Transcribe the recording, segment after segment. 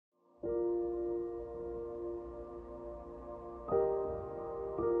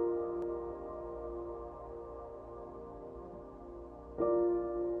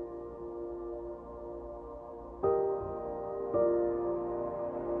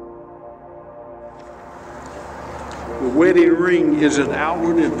The wedding ring is an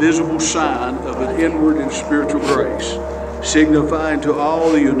outward and visible sign of an inward and spiritual grace, signifying to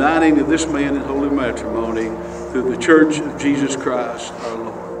all the uniting of this man in holy matrimony through the Church of Jesus Christ our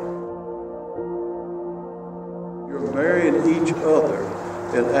Lord. You're marrying each other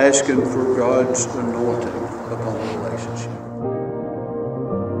and asking for God's anointing upon the relationship.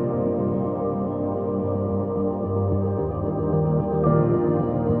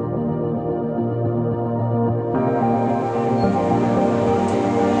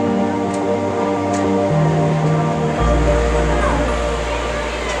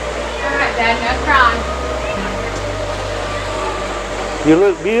 You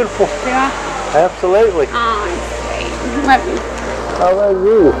look beautiful. Yeah? Absolutely. Oh, sweet. Love you. How about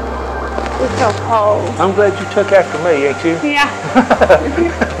you? It's so cold. I'm glad you took after me, ain't you? Yeah.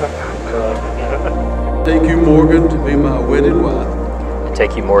 Take you, Morgan, to be my wedded wife. I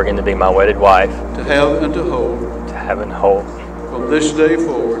take you, Morgan, to be my wedded wife. To have and to hold. To have and hold. From this day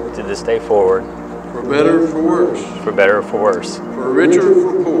forward. To this day forward. For better or for worse. For better or for worse. For richer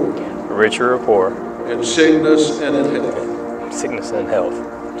or for poor. For richer or poor. In sickness and in health. Sickness and health.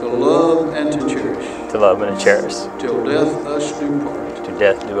 To love and to cherish. To love and to cherish. Till death us do part. To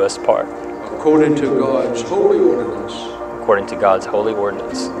death do us part. According to God's holy ordinance. According to God's holy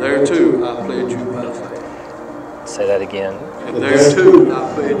ordinance. Thereto I pledge you my faith. Say that again. And thereto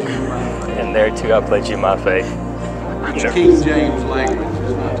I pledge you my faith. And thereto I pledge you my faith. Which King James language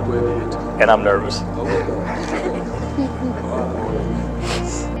is not to web it. And I'm nervous. Okay.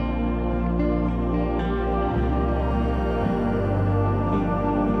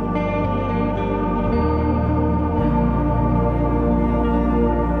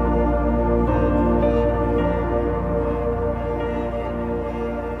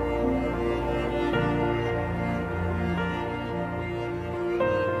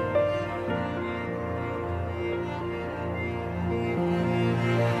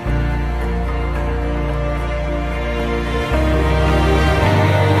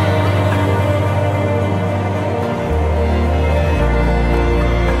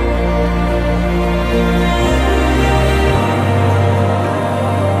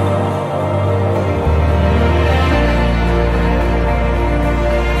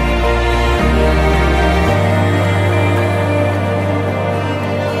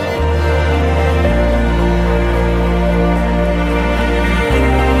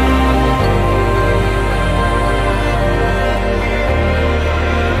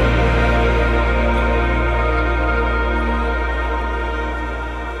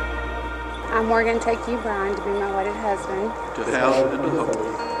 I'm Morgan, take you, Brian, to be my wedded husband. To have and to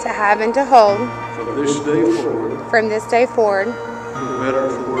hold. To have and to hold. From this day forward. From this day forward. For better or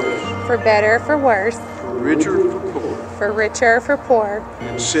for worse. For better or for worse. For richer or for poor. For richer or for poor.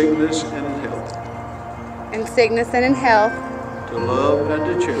 In sickness and in health. In sickness and in health. To love and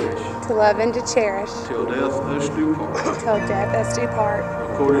to cherish. To love and to cherish. Till death us do part. Till death us do part.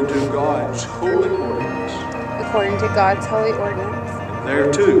 According to God's holy ordinance. According to God's holy ordinance. And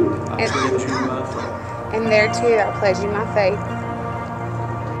thereto I pledge you my faith. And thereto I pledge you my faith.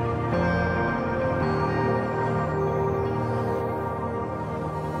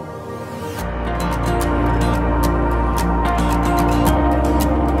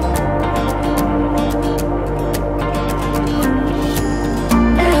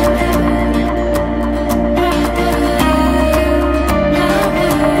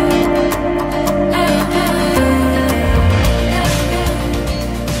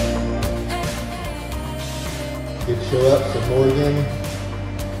 Good to show up for Morgan.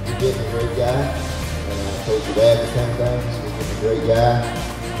 You're getting a great guy. And I told your dad to come down, so you're getting a great guy.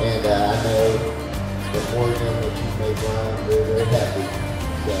 And I know that Morgan, that you've made Brian very, very happy.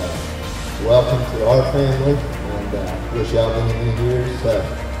 So, welcome to our family, and wish y'all many, many years. So,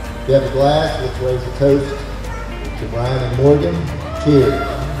 if you have a glass, let's raise a toast to Brian and Morgan. Cheers.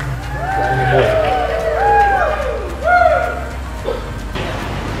 Brian and Morgan.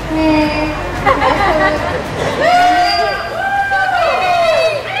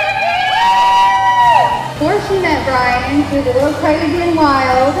 Before she met Brian, she was a little crazy and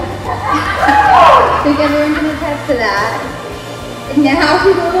wild. I think everyone can attest to that. And now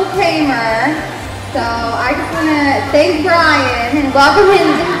she's a little tamer. So I just want to thank Brian and welcome him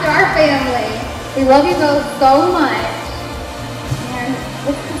into our family. We love you both so much. And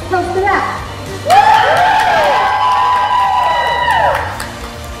let's just toast to that.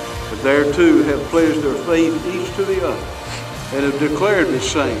 And thereto have pledged their faith each to the other, and have declared the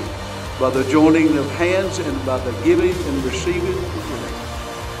same by the joining of hands and by the giving and receiving of the ring.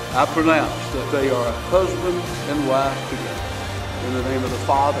 I pronounce that they are a husband and wife together. In the name of the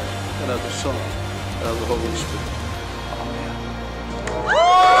Father, and of the Son, and of the Holy Spirit.